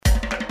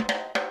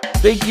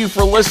Thank you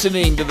for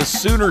listening to the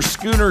Sooner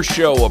Schooner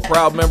Show, a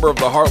proud member of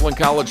the Heartland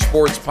College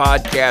Sports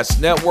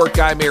Podcast Network.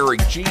 I'm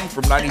Erik Gee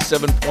from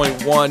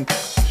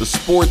 97.1, the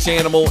Sports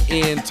Animal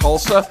in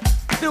Tulsa.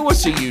 Do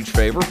us a huge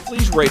favor.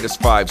 Please rate us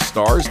 5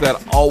 stars.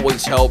 That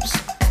always helps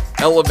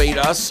elevate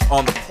us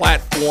on the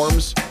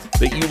platforms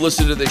that you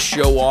listen to this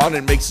show on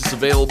and makes us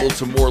available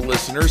to more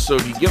listeners. So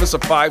if you give us a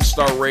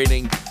 5-star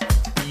rating,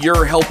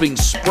 you're helping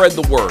spread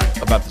the word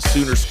about the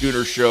Sooner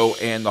Schooner Show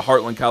and the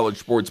Heartland College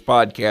Sports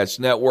Podcast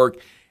Network.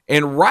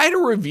 And write a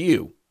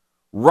review.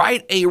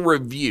 Write a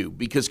review,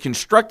 because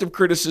constructive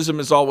criticism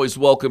is always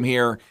welcome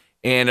here,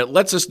 and it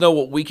lets us know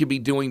what we could be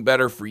doing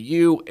better for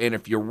you. And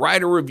if you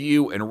write a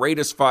review and rate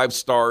us 5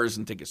 stars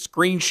and take a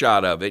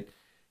screenshot of it,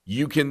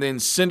 you can then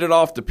send it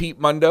off to Pete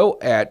Mundo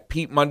at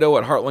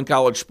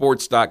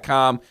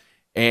heartlandcollegesports.com,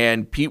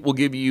 and Pete will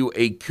give you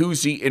a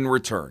koozie in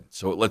return.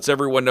 So it lets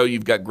everyone know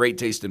you've got great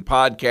taste in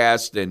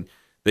podcasts and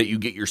that you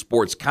get your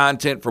sports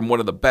content from one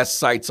of the best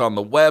sites on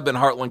the web in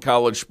Heartland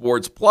College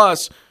Sports.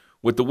 Plus,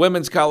 with the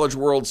Women's College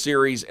World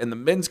Series and the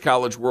Men's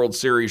College World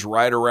Series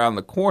right around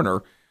the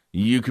corner,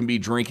 you can be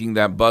drinking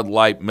that Bud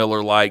Light,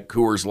 Miller Lite,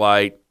 Coors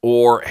Light,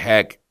 or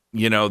heck,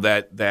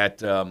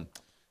 that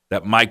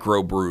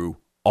micro brew,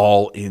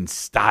 all in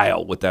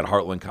style with that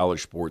Heartland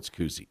College Sports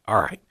koozie.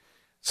 All right,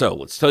 so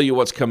let's tell you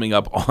what's coming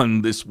up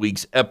on this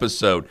week's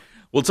episode.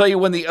 We'll tell you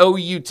when the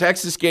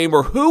OU-Texas game,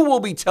 or who will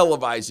be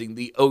televising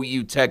the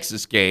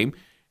OU-Texas game,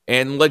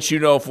 and let you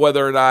know if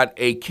whether or not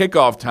a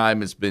kickoff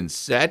time has been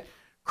set.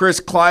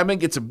 Chris Klieman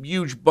gets a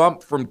huge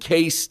bump from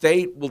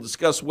K-State. We'll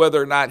discuss whether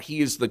or not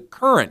he is the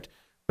current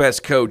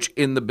best coach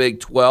in the Big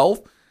 12.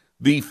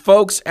 The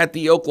folks at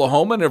the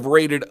Oklahoman have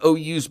rated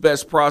OU's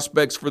best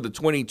prospects for the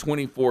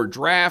 2024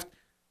 draft.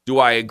 Do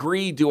I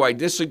agree? Do I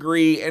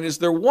disagree? And is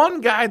there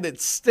one guy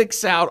that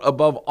sticks out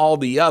above all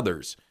the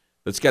others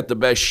that's got the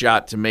best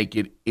shot to make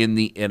it in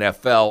the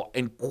NFL?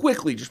 And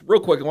quickly, just real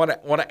quick, I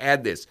want to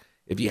add this.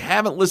 If you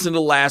haven't listened to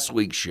last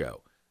week's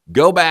show,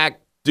 go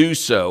back, do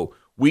so.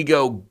 We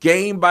go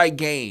game by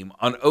game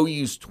on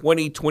OU's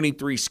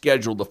 2023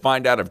 schedule to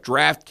find out if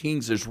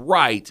DraftKings is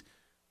right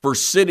for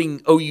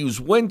sitting OU's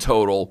win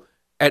total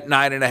at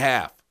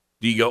 9.5.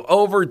 Do you go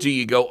over? Do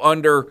you go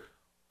under?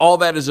 All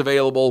that is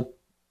available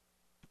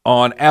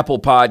on Apple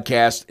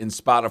Podcasts and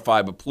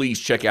Spotify, but please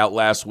check out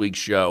last week's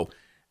show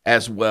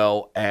as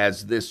well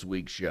as this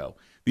week's show.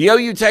 The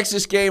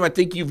OU-Texas game, I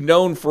think you've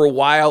known for a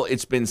while.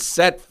 It's been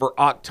set for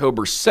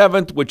October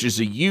 7th, which is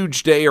a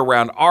huge day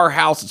around our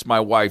house. It's my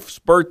wife's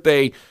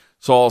birthday,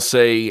 so I'll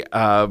say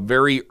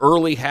very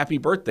early happy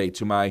birthday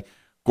to my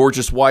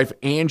gorgeous wife,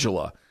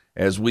 Angela,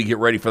 as we get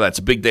ready for that. It's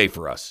a big day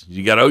for us.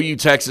 You got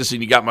OU-Texas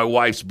and you got my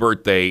wife's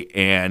birthday,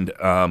 and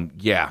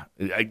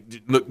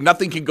look,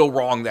 nothing can go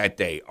wrong that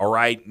day, all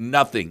right?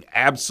 Nothing,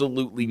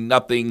 absolutely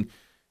nothing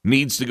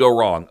needs to go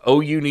wrong.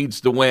 OU needs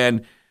to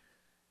win,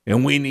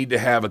 and we need to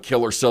have a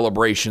killer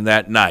celebration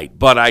that night.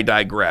 But I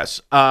digress.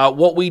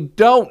 What we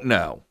don't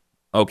know,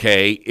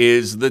 okay,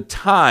 is the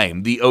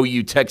time the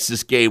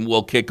OU-Texas game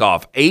will kick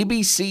off.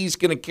 ABC is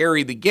going to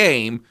carry the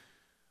game,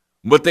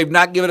 but they've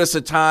not given us a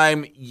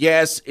time.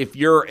 Yes, if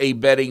you're a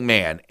betting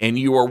man and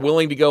you are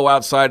willing to go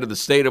outside of the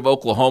state of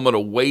Oklahoma to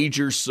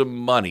wager some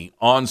money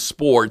on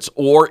sports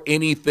or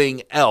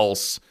anything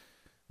else,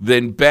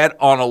 then bet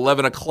on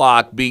 11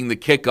 o'clock being the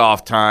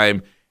kickoff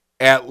time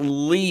at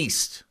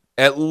least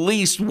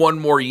one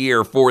more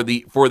year for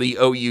the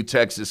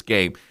OU-Texas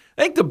game.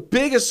 I think the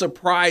biggest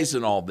surprise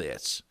in all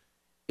this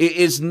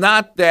is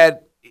not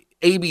that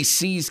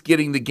ABC's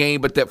getting the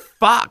game, but that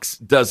Fox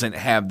doesn't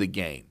have the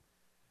game.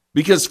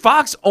 Because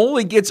Fox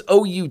only gets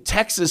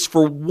OU-Texas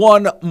for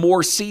one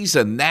more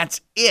season.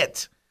 That's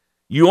it.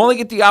 You only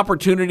get the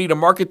opportunity to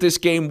market this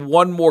game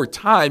one more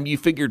time. You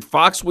figured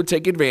Fox would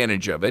take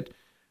advantage of it.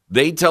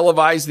 They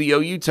televised the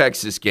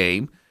OU-Texas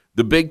game.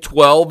 The Big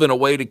 12, in a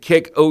way to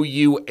kick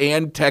OU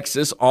and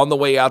Texas on the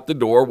way out the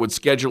door, would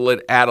schedule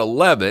it at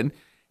 11,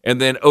 and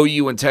then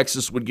OU and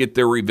Texas would get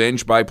their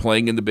revenge by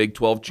playing in the Big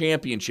 12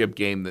 championship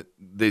game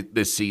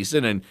this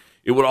season, and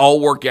it would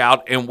all work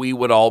out, and we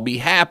would all be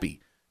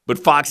happy. But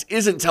Fox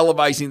isn't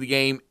televising the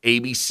game.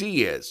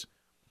 ABC is.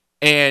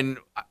 And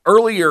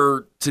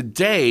earlier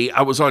today,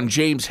 I was on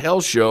James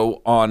Hale's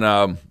show on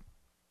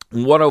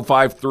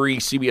 105.3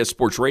 CBS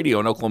Sports Radio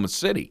in Oklahoma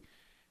City.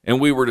 And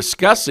we were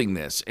discussing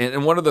this,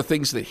 and one of the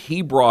things that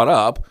he brought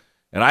up,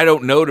 and I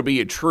don't know to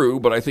be true,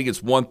 but I think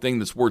it's one thing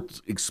that's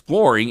worth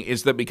exploring,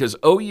 is that because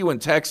OU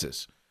and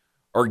Texas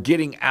are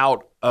getting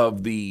out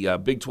of the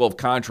Big 12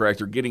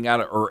 contract, or getting out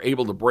or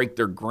able to break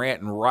their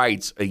grant and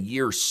rights a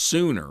year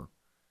sooner,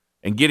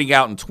 and getting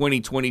out in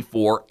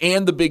 2024,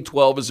 and the Big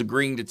 12 is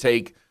agreeing to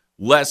take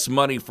less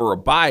money for a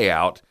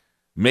buyout,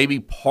 maybe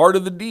part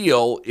of the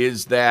deal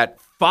is that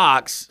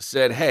Fox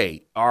said,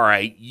 hey, all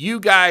right, you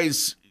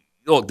guys,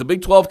 look, the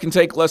Big 12 can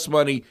take less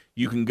money.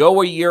 You can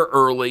go a year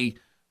early.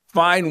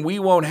 Fine, we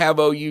won't have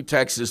OU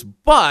Texas,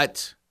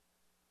 but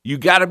you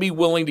got to be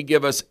willing to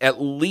give us at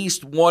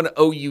least one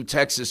OU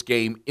Texas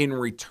game in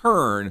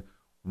return,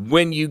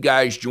 when you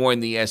guys join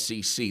the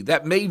SEC.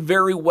 That may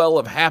very well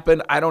have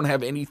happened. I don't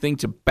have anything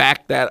to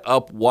back that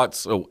up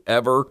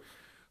whatsoever.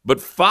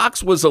 But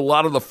Fox was a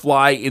lot of the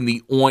fly in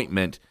the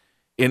ointment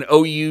in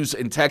OU's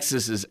and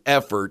Texas's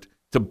effort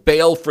to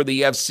bail for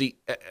the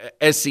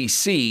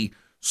SEC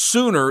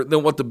sooner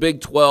than what the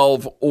Big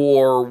 12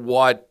 or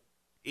what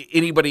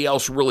anybody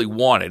else really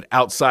wanted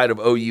outside of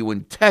OU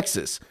and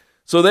Texas.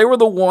 So they were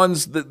the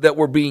ones that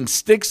were being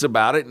sticks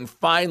about it, and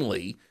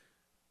finally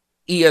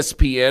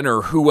ESPN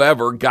or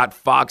whoever got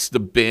Fox to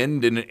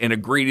bend and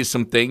agree to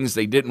some things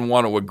they didn't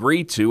want to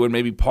agree to, and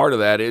maybe part of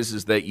that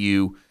is that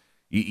you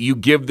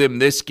give them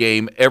this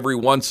game every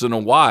once in a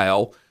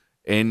while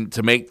and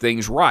to make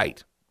things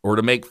right or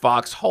to make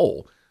Fox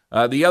whole.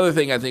 The other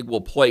thing I think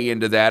will play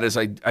into that is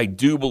I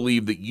do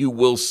believe that you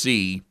will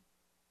see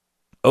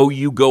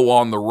OU go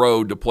on the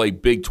road to play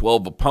Big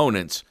 12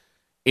 opponents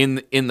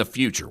in the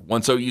future.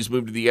 Once OU's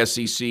moved to the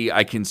SEC,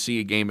 I can see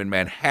a game in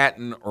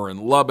Manhattan or in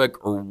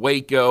Lubbock or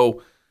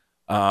Waco,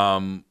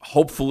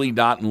 hopefully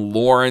not in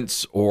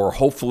Lawrence or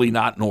hopefully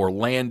not in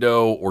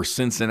Orlando or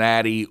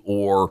Cincinnati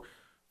or,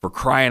 for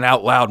crying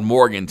out loud,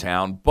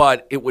 Morgantown,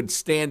 but it would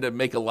stand to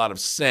make a lot of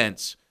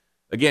sense.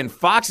 Again,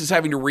 Fox is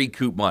having to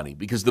recoup money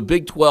because the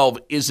Big 12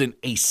 isn't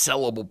a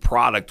sellable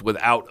product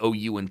without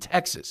OU and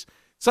Texas.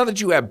 It's not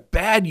that you have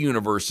bad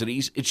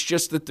universities. It's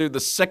just that they're the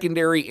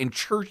secondary and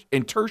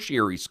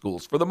tertiary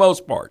schools for the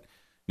most part.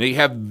 Now, you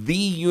have the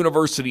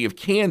University of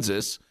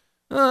Kansas,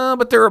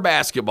 but they're a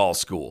basketball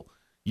school.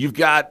 You've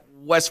got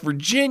West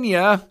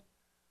Virginia,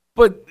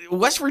 but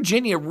West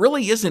Virginia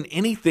really isn't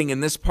anything in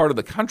this part of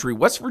the country.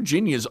 West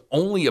Virginia is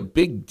only a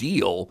big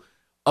deal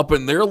up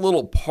in their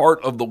little part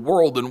of the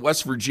world in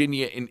West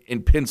Virginia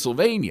in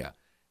Pennsylvania.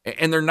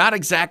 And they're not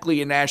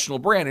exactly a national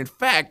brand. In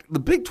fact,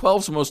 the Big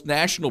 12's most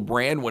national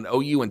brand when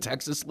OU and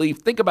Texas leave.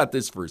 Think about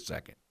this for a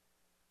second.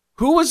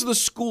 Who is the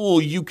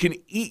school you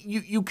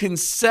can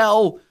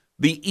sell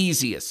the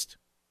easiest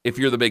if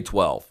you're the Big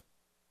 12?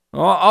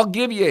 Well, I'll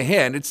give you a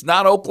hint. It's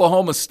not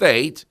Oklahoma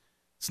State.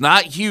 It's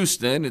not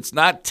Houston. It's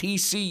not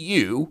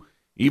TCU,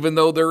 even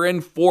though they're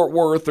in Fort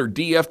Worth or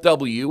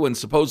DFW and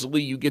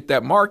supposedly you get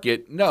that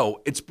market.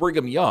 No, it's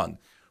Brigham Young.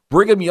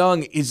 Brigham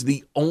Young is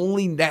the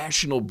only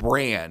national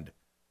brand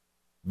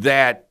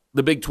that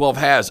the Big 12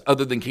 has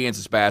other than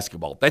Kansas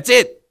basketball. That's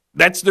it.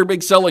 That's their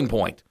big selling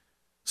point.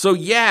 So,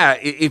 yeah,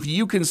 if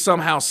you can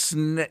somehow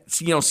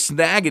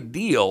snag a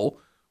deal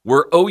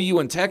where OU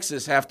and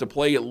Texas have to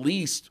play at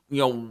least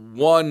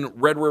one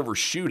Red River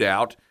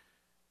shootout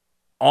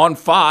on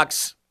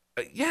Fox,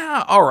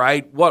 yeah, all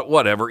right,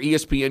 whatever.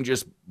 ESPN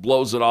just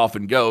blows it off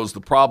and goes. The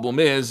problem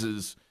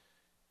is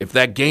if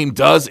that game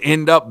does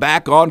end up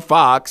back on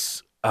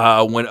Fox,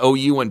 when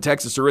OU and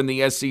Texas are in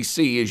the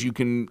SEC, as you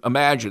can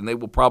imagine, they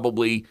will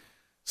probably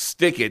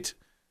stick it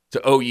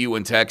to OU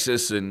and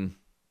Texas and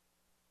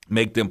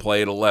make them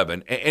play at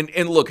 11.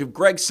 And look, if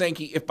Greg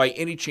Sankey, if by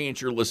any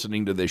chance you're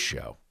listening to this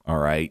show, all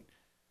right,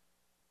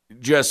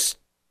 just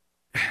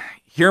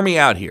hear me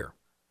out here.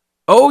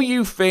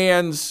 OU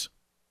fans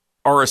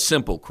are a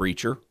simple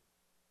creature.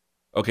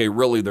 Okay,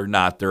 really, they're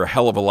not. They're a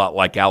hell of a lot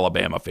like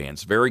Alabama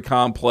fans. Very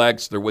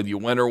complex. They're with you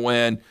win or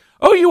win.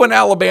 OU and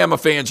Alabama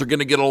fans are going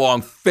to get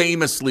along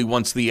famously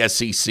once the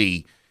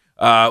SEC,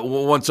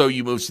 once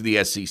OU moves to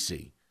the SEC.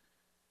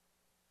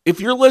 If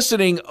you're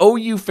listening,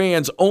 OU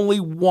fans only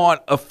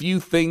want a few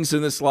things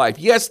in this life.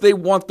 Yes, they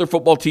want their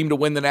football team to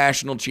win the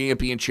national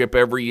championship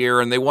every year,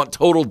 and they want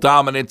total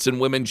dominance in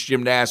women's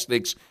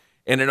gymnastics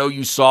and in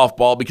OU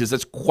softball because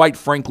that's quite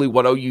frankly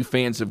what OU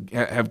fans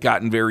have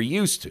gotten very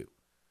used to.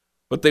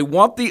 But they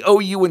want the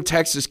OU and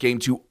Texas game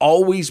to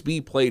always be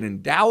played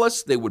in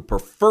Dallas. They would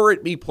prefer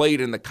it be played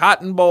in the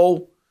Cotton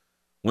Bowl.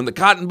 When the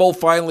Cotton Bowl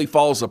finally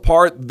falls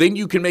apart, then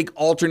you can make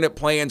alternate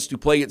plans to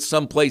play it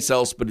someplace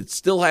else, but it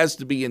still has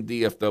to be in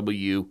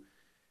DFW.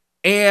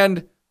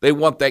 And they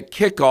want that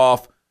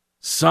kickoff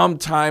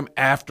sometime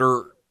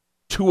after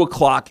 2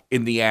 o'clock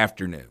in the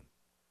afternoon.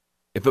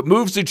 If it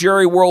moves to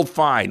Jerry World,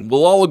 fine.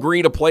 We'll all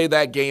agree to play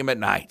that game at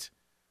night.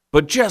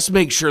 But just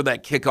make sure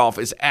that kickoff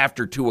is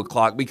after 2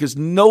 o'clock because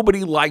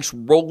nobody likes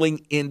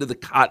rolling into the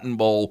Cotton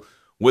Bowl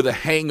with a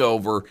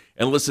hangover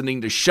and listening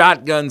to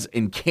shotguns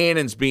and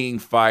cannons being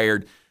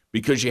fired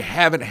because you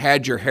haven't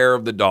had your hair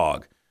of the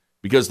dog,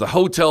 because the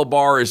hotel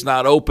bar is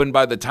not open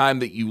by the time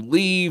that you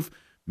leave.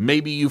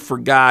 Maybe you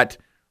forgot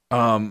the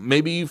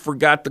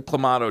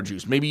Clamato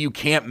juice. Maybe you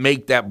can't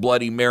make that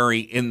Bloody Mary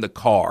in the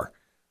car,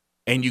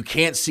 and you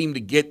can't seem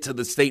to get to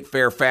the state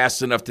fair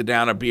fast enough to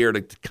down a beer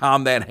to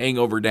calm that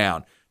hangover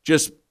down.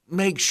 Just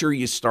make sure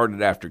you start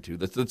it after 2.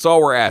 That's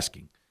all we're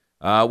asking.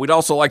 We'd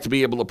also like to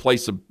be able to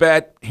place a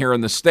bet here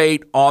in the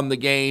state on the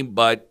game,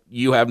 but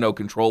you have no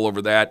control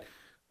over that.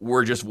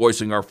 We're just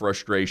voicing our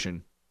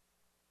frustration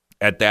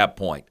at that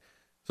point.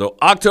 So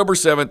October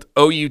 7th,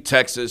 OU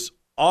Texas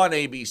on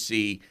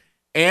ABC.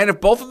 And if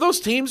both of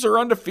those teams are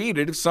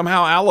undefeated, if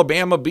somehow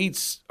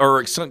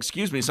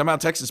somehow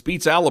Texas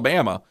beats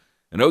Alabama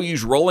and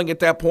OU's rolling at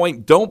that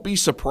point, don't be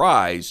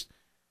surprised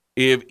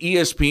if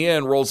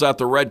ESPN rolls out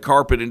the red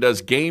carpet and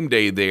does game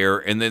day there,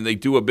 and then they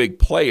do a big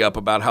play up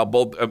about how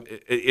both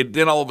it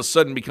then all of a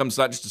sudden becomes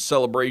not just a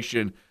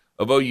celebration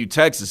of OU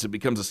Texas, it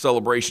becomes a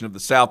celebration of the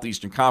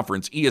Southeastern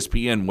Conference.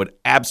 ESPN would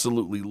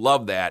absolutely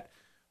love that.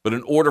 But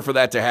in order for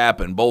that to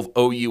happen, both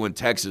OU and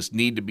Texas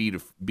need to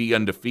be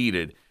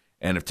undefeated.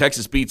 And if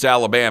Texas beats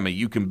Alabama,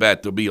 you can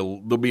bet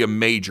there'll be a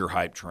major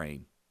hype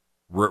train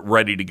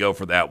ready to go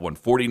for that one.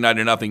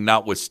 49-0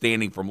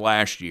 notwithstanding from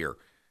last year.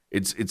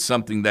 It's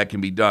something that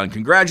can be done.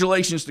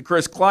 Congratulations to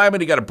Chris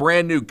Klieman. He got a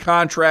brand new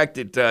contract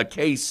at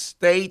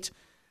K-State.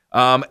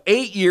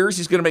 8 years.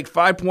 He's going to make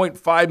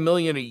 $5.5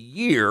 million a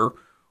year,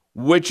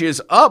 which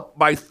is up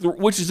by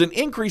which is an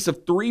increase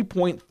of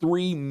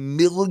 $3.3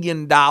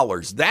 million.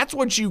 That's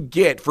what you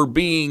get for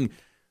being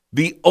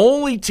the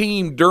only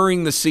team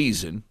during the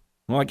season.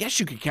 Well, I guess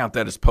you could count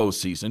that as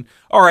postseason.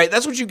 All right,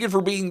 that's what you get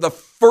for being the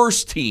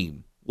first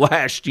team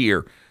last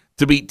year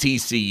to beat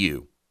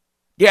TCU.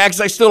 Yeah,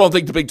 because I still don't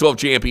think the Big 12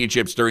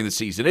 championship's during the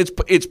season. It's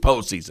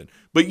postseason.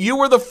 But you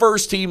were the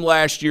first team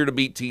last year to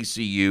beat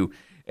TCU,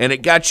 and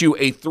it got you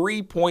a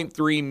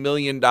 $3.3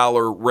 million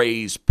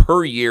raise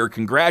per year.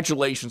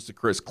 Congratulations to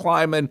Chris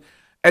Klieman.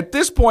 At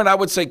this point, I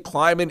would say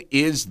Klieman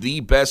is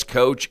the best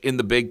coach in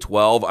the Big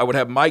 12. I would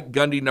have Mike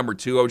Gundy number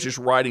 2. I was just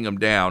writing them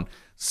down.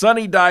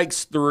 Sonny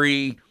Dykes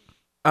 3.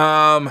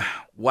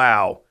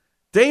 Wow.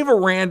 Dave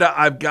Aranda,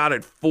 I've got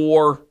at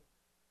 4.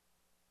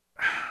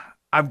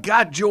 I've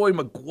got Joey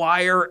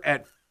McGuire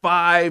at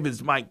 5.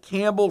 Is Mike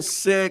Campbell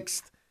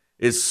 6th?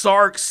 Is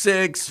Sark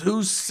 6th?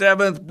 Who's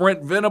 7th?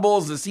 Brent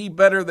Venables, is he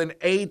better than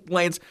 8th?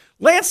 Lance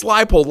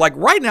Leipold, like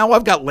right now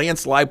I've got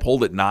Lance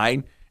Leipold at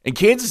 9. And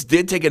Kansas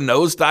did take a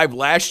nosedive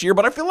last year,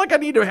 but I feel like I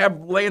need to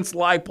have Lance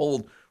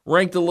Leipold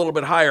ranked a little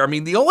bit higher. I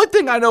mean, the only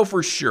thing I know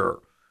for sure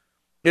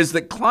is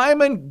that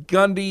Klieman,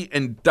 Gundy,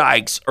 and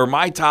Dykes are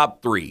my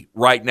top 3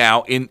 right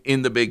now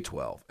in the Big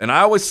 12. And I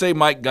always say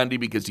Mike Gundy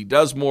because he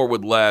does more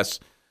with less.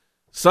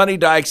 Sonny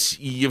Dykes,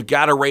 you've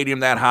got to rate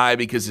him that high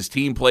because his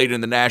team played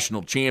in the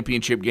national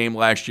championship game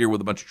last year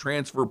with a bunch of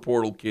transfer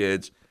portal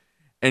kids.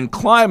 And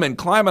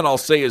Klieman I'll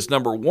say is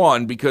number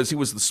 1 because he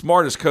was the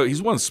smartest coach.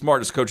 He's one of the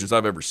smartest coaches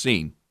I've ever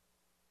seen.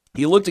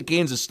 He looked at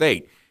Kansas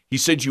State. He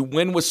said you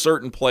win with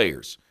certain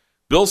players.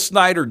 Bill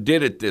Snyder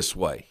did it this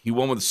way. He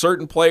won with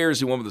certain players.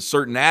 He won with a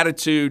certain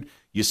attitude.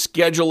 You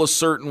schedule a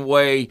certain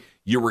way.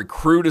 You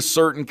recruit a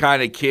certain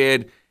kind of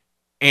kid.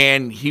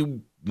 And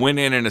he went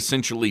in and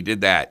essentially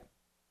did that.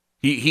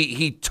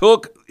 He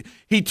took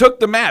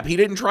the map. He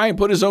didn't try and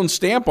put his own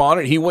stamp on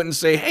it. He went and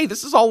say, hey,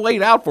 this is all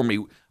laid out for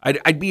me.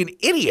 I'd be an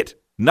idiot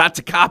not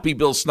to copy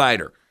Bill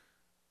Snyder.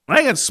 I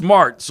think it's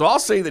smart, so I'll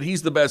say that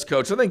he's the best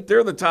coach. I think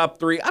they're the top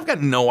 3. I've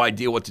got no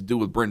idea what to do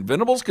with Brent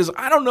Venables because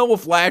I don't know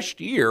if last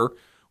year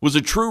was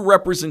a true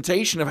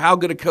representation of how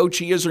good a coach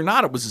he is or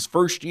not. It was his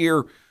first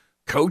year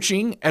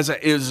coaching as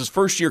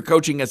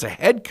a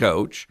head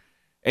coach,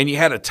 and you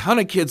had a ton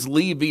of kids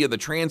leave via the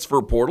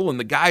transfer portal, and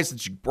the guys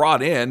that you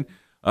brought in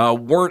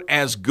weren't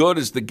as good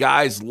as the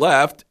guys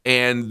left.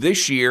 And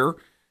this year,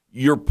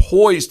 you're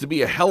poised to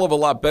be a hell of a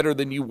lot better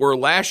than you were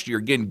last year.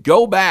 Again,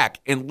 go back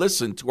and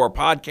listen to our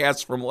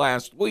podcast from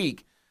last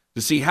week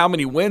to see how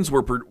many wins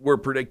we're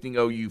predicting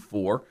OU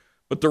for.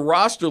 But the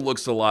roster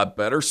looks a lot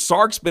better.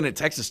 Sark's been at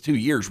Texas 2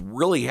 years,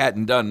 really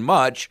hadn't done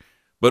much.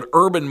 But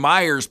Urban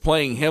Meyer's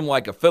playing him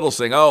like a fiddle,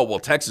 saying, oh, well,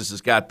 Texas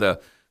has got the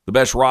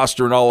best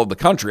roster in all of the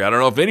country. I don't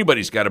know if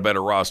anybody's got a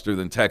better roster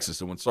than Texas.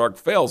 And when Sark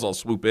fails, I'll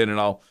swoop in and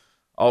I'll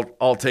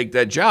take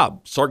that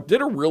job. Sark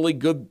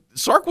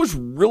was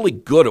really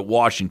good at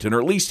Washington,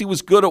 or at least he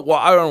was good at,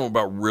 I don't know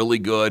about really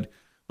good,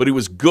 but he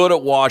was good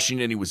at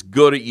Washington. He was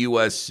good at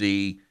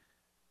USC.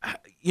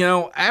 You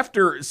know,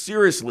 after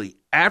 3,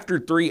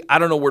 I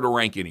don't know where to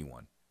rank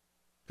anyone.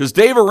 Because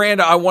Dave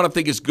Aranda, I want to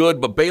think is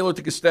good, but Baylor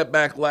took a step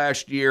back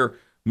last year.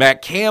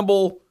 Matt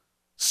Campbell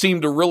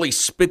seemed to really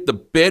spit the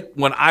bit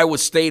when Iowa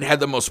State had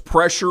the most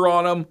pressure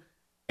on him,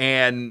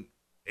 and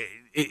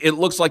it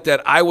looks like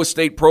that Iowa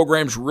State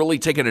program's really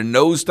taken a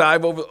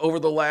nosedive over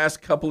the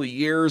last couple of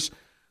years.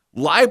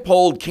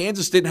 Leipold,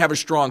 Kansas didn't have a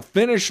strong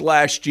finish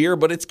last year,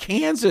 but it's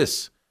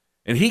Kansas,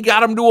 and he got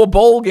them to a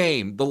bowl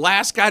game. The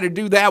last guy to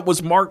do that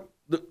was Mark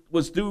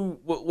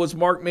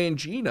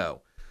Mangino.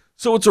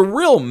 So it's a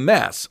real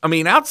mess. I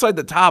mean, outside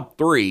the top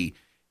 3,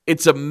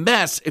 it's a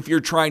mess if you're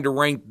trying to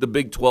rank the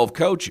Big 12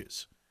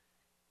 coaches.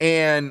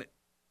 And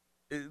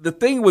the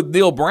thing with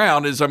Neil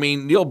Brown is,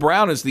 Neil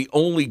Brown is the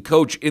only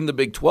coach in the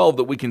Big 12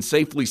 that we can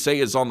safely say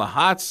is on the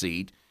hot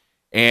seat.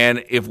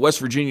 And if West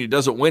Virginia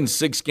doesn't win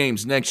 6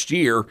 games next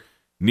year,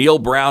 Neil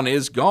Brown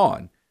is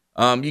gone.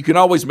 You can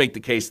always make the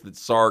case that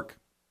Sark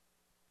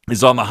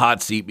is on the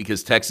hot seat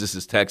because Texas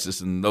is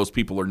Texas and those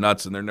people are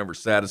nuts and they're never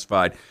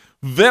satisfied.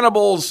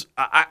 Venables,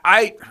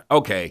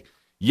 okay.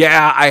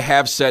 Yeah, I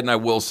have said and I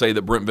will say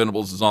that Brent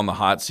Venables is on the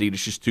hot seat.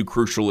 It's just too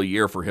crucial a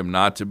year for him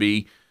not to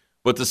be.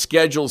 But the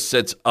schedule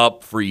sets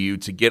up for you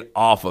to get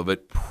off of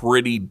it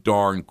pretty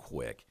darn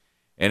quick.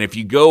 And if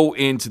you go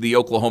into the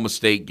Oklahoma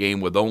State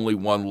game with only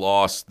 1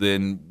 loss,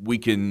 then we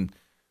can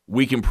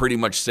we can pretty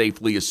much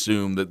safely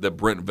assume that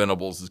Brent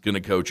Venables is going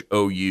to coach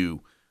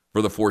OU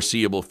for the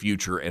foreseeable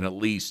future, and at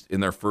least in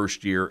their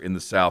first year in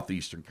the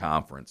Southeastern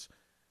Conference.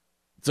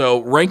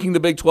 So ranking the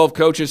Big 12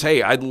 coaches,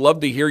 hey, I'd love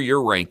to hear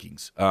your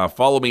rankings.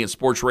 Follow me at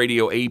Sports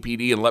Radio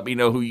APD and let me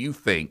know who you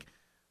think.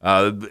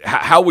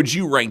 How would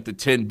you rank the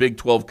 10 Big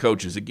 12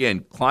 coaches?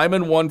 Again,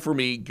 Klieman 1 for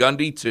me,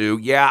 Gundy 2.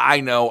 Yeah, I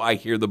know, I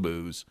hear the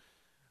boos.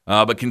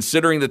 But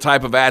considering the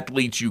type of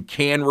athletes you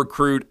can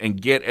recruit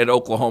and get at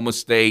Oklahoma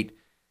State,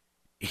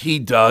 he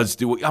does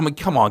do it. I mean,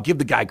 come on, give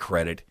the guy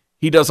credit.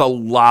 He does a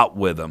lot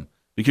with them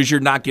because you're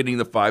not getting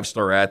the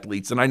 5-star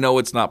athletes. And I know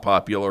it's not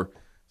popular.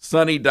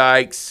 Sonny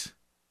Dykes,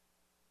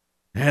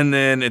 and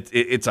then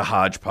it's a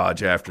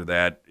hodgepodge after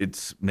that.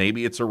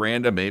 Maybe it's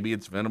Aranda, maybe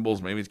it's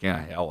Venables, maybe it's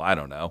hell, I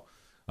don't know.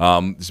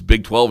 This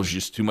Big 12 was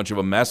just too much of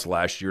a mess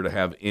last year to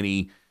have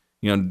any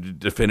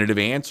definitive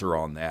answer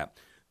on that.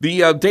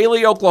 The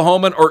Daily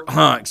Oklahoman,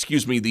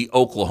 the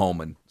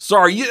Oklahoman.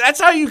 Sorry, that's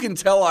how you can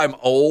tell I'm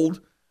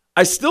old.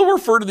 I still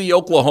refer to the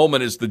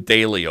Oklahoman as the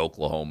Daily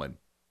Oklahoman.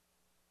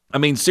 I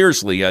mean,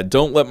 seriously,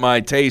 don't let my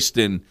taste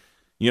in,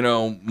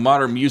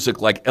 modern music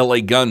like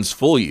L.A. Guns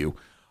fool you.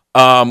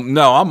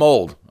 No, I'm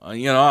old.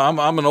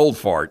 I'm an old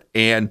fart,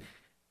 and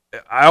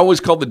I always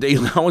call the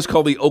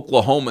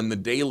Oklahoman the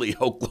Daily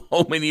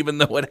Oklahoman, even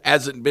though it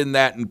hasn't been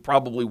that in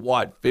probably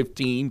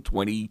 15,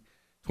 20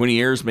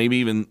 years, maybe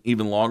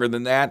even longer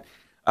than that.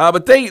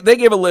 But they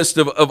gave a list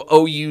of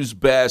OU's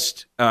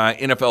best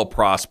NFL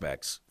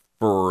prospects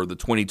for the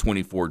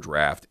 2024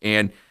 draft,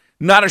 and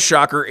not a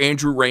shocker,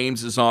 Andrew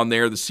Rames is on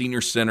there, the senior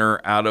center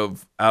out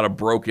of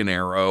Broken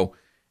Arrow.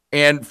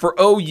 And for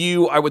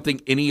OU, I would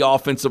think any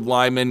offensive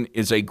lineman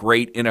is a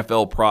great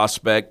NFL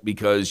prospect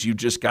because you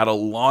just got a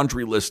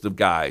laundry list of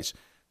guys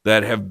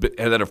that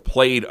have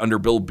played under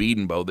Bill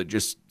Bedenbaugh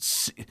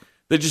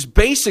that just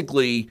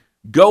basically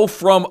go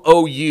from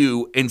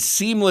OU and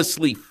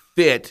seamlessly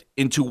fit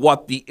into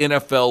what the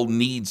NFL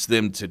needs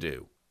them to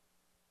do.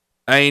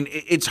 I mean,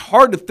 it's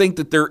hard to think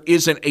that there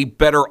isn't a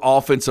better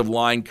offensive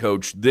line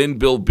coach than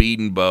Bill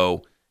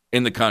Bedenbaugh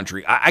in the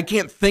country. I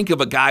can't think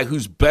of a guy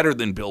who's better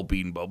than Bill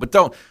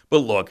Bedenbaugh. But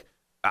look,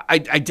 I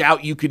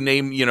doubt you can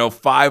name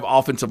 5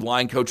 offensive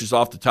line coaches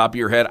off the top of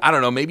your head. I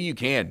don't know. Maybe you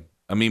can.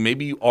 I mean,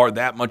 maybe you are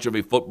that much of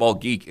a football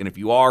geek, and if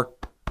you are,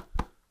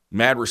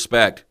 mad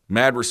respect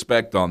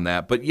on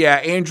that. But yeah,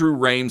 Andrew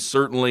Rames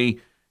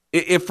certainly,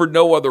 if for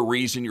no other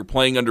reason, you're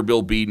playing under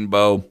Bill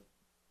Bedenbaugh,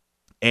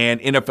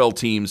 and NFL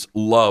teams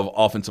love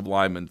offensive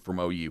linemen from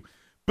OU.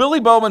 Billy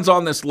Bowman's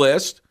on this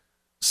list.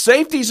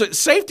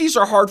 Safeties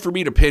are hard for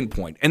me to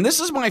pinpoint, and this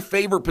is my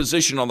favorite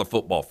position on the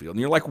football field.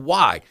 And you're like,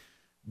 why?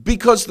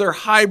 Because they're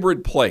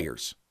hybrid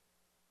players.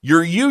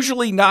 You're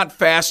usually not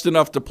fast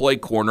enough to play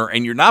corner,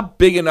 and you're not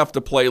big enough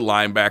to play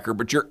linebacker,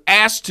 but you're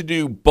asked to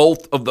do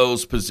both of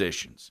those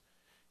positions.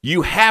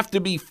 You have to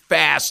be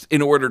fast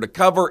in order to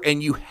cover,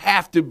 and you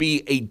have to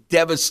be a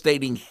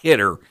devastating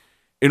hitter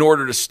in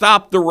order to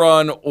stop the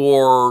run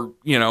or,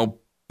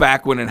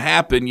 back when it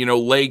happened,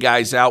 lay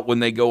guys out when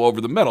they go over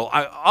the middle.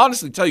 I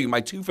honestly tell you, my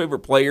 2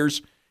 favorite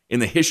players in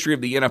the history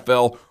of the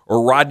NFL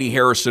are Rodney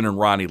Harrison and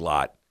Ronnie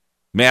Lott.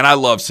 Man, I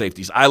love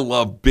safeties. I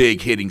love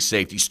big hitting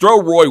safeties. Throw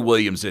Roy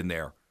Williams in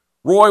there.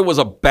 Roy was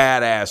a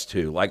badass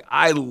too.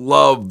 I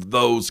love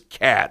those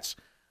cats.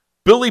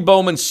 Billy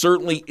Bowman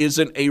certainly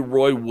isn't a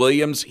Roy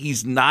Williams.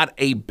 He's not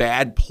a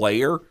bad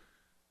player.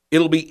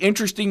 It'll be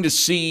interesting to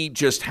see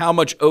just how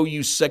much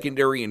OU's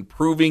secondary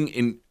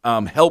improving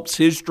helps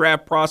his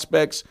draft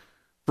prospects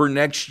for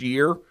next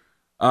year.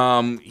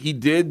 He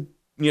did,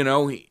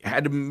 he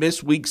had to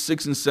miss weeks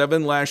 6 and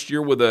 7 last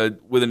year with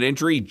an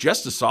injury,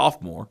 just a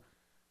sophomore.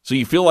 So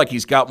you feel like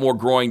he's got more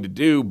growing to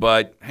do,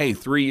 but hey,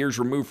 3 years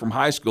removed from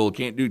high school,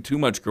 can't do too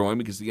much growing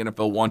because the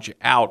NFL wants you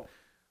out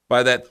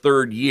by that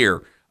 3rd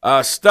year.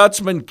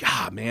 Stutzman,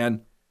 God,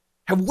 man.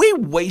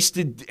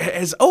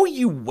 Has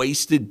OU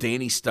wasted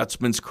Danny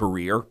Stutzman's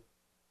career?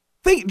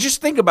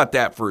 Just think about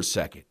that for a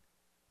second.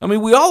 I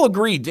mean, we all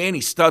agree Danny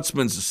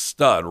Stutzman's a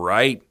stud,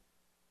 right?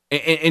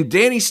 And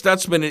Danny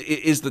Stutzman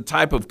is the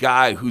type of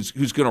guy who's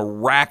going to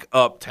rack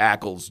up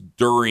tackles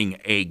during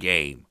a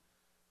game.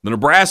 The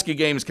Nebraska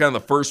game is kind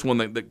of the first one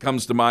that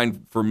comes to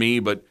mind for me,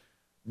 but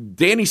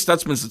Danny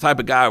Stutzman's the type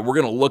of guy we're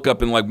going to look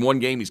up in one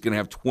game. He's going to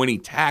have 20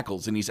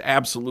 tackles, and he's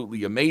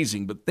absolutely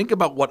amazing. But think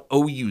about what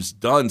OU's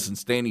done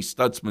since Danny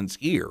Stutzman's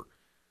here.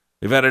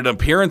 They've had an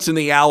appearance in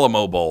the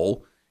Alamo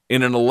Bowl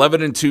in an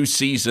 11-2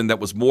 season that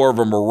was more of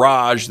a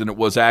mirage than it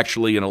was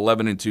actually an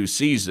 11-2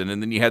 season.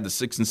 And then you had the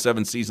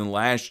 6-7 season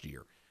last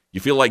year. You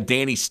feel like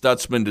Danny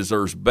Stutzman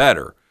deserves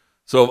better.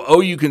 So if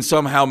OU can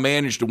somehow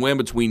manage to win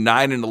between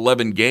 9 and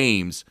 11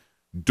 games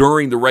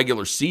during the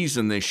regular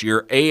season this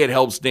year, A, it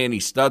helps Danny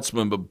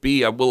Stutzman, but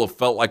B, I will have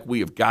felt like we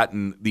have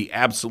gotten the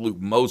absolute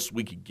most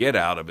we could get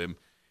out of him.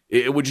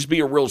 It would just be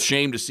a real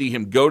shame to see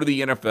him go to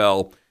the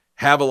NFL,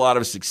 have a lot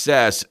of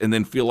success, and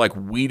then feel like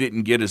we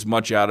didn't get as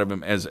much out of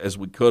him as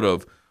we could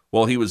have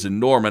while he was in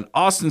Norman.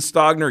 Austin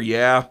Stogner,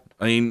 yeah,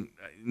 I mean,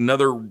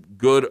 another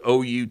good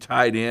OU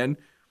tight end.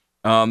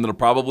 that'll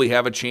probably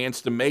have a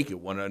chance to make it.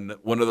 One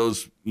of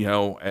those,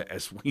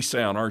 as we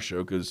say on our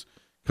show, because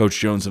Coach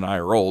Jones and I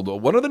are old,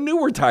 one of the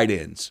newer tight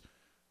ends.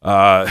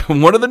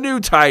 One of the new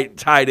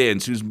tight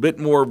ends who's a bit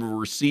more of a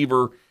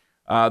receiver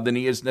than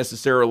he is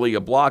necessarily a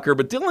blocker.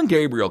 But Dillon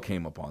Gabriel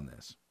came upon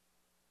this.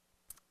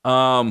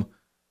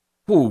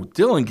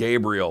 Dillon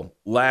Gabriel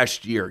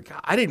last year,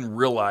 God, I didn't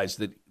realize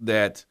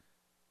that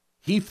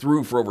he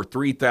threw for over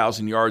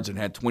 3,000 yards and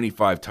had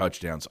 25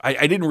 touchdowns.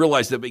 I didn't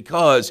realize that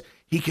because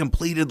he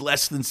completed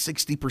less than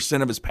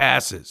 60% of his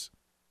passes.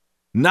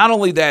 Not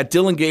only that,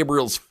 Dillon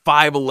Gabriel's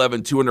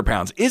 5'11", 200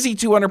 pounds. Is he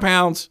 200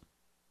 pounds?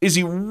 Is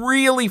he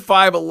really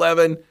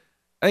 5'11"?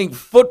 I think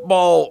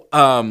Football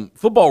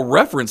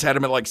Reference had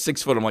him at like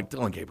 6 foot. I'm like,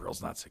 Dillon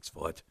Gabriel's not 6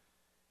 foot.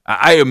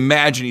 I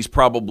imagine he's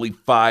probably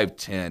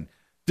 5'10".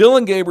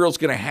 Dillon Gabriel's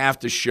going to have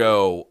to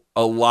show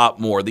a lot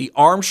more. The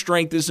arm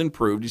strength is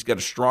improved. He's got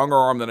a stronger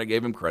arm than I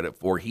gave him credit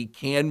for. He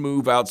can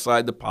move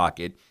outside the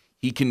pocket.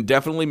 He can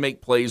definitely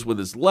make plays with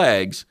his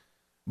legs.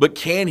 But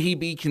can he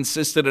be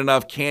consistent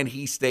enough? Can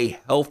he stay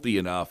healthy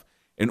enough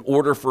in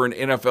order for an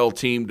NFL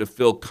team to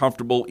feel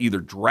comfortable either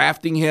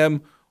drafting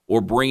him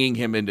or bringing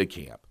him into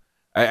camp?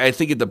 I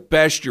think at the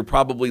best, you're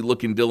probably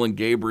looking Dillon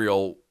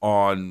Gabriel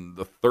on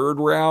the 3rd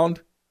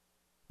round,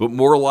 but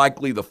more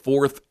likely the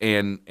 4th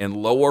and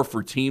lower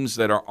for teams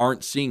that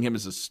aren't seeing him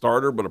as a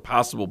starter but a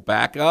possible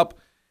backup.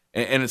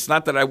 And it's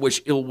not that I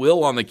wish ill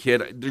will on the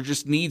kid. There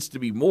just needs to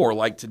be more.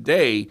 Like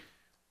today,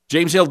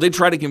 James Hale did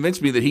try to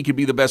convince me that he could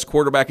be the best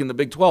quarterback in the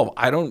Big 12.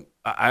 I don't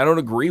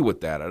agree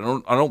with that. I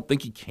don't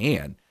think he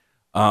can.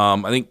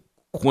 I think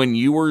Quinn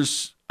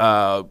Ewers,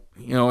 I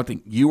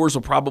think Ewers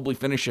will probably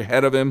finish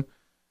ahead of him.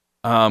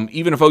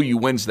 Even if OU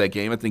wins that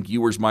game, I think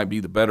Ewers might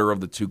be the better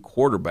of the two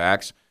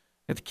quarterbacks.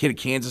 The kid at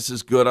Kansas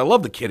is good. I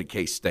love the kid at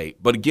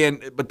K-State. But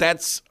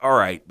that's all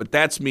right. But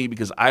that's me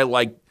because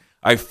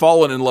I've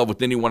fallen in love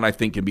with anyone I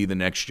think can be the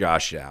next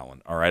Josh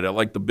Allen. All right. I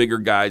like the bigger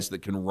guys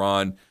that can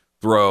run,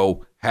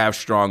 throw, have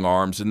strong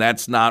arms, and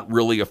that's not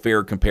really a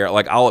fair compare.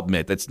 Like, I'll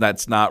admit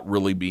that's not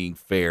really being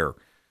fair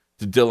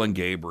to Dillon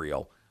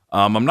Gabriel.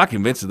 I'm not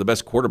convinced that the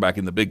best quarterback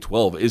in the Big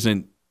 12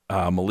 isn't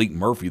Malik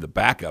Murphy, the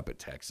backup at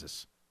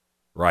Texas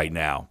right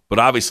now. But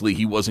obviously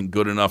he wasn't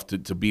good enough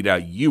to beat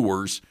out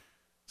Ewers,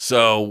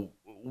 so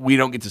we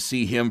don't get to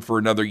see him for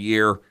another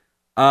year.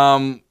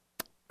 Gabriel,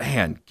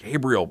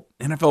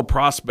 NFL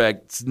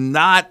prospect's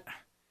not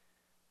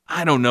 –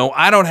 I don't know.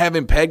 I don't have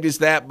him pegged as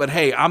that, but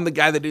hey, I'm the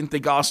guy that didn't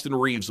think Austin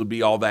Reeves would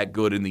be all that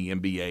good in the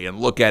NBA, and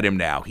look at him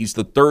now. He's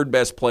the 3rd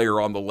best player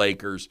on the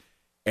Lakers,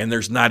 and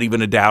there's not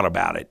even a doubt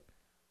about it.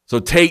 So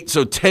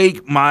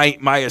take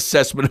my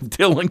assessment of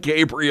Dillon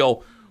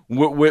Gabriel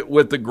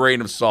with a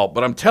grain of salt.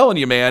 But I'm telling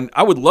you, man,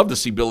 I would love to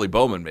see Billy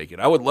Bowman make it.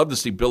 I would love to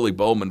see Billy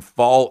Bowman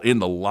fall in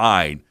the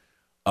line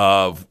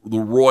of the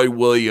Roy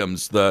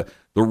Williams, the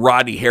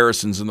Rodney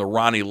Harrisons, and the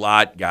Ronnie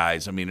Lott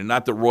guys. I mean, and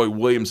not that Roy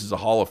Williams is a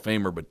Hall of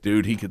Famer, but,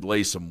 dude, he could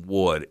lay some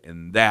wood.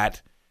 And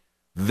that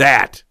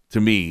to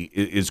me,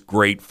 is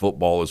great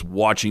football, is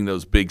watching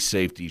those big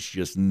safeties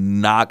just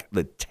knock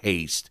the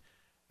taste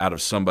out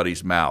of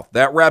somebody's mouth.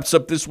 That wraps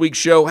up this week's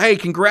show. Hey,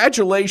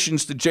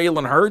 congratulations to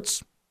Jalen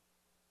Hurts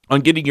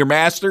on getting your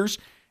Masters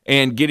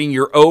and getting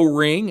your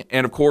O-ring.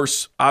 And, of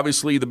course,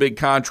 obviously the big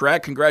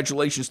contract.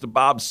 Congratulations to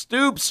Bob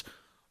Stoops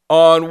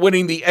on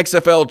winning the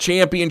XFL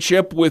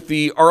championship with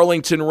the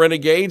Arlington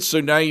Renegades.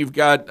 So now you've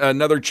got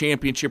another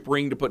championship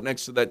ring to put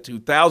next to that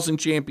 2000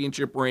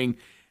 championship ring.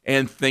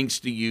 And thanks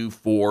to you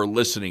for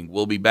listening.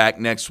 We'll be back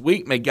next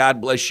week. May God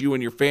bless you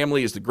and your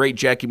family. As the great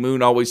Jackie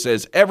Moon always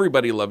says,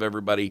 everybody love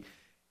everybody.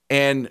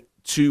 And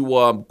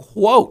to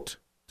quote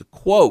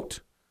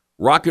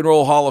Rock and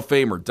Roll Hall of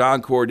Famer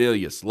Don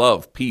Cornelius,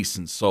 love, peace,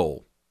 and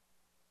soul.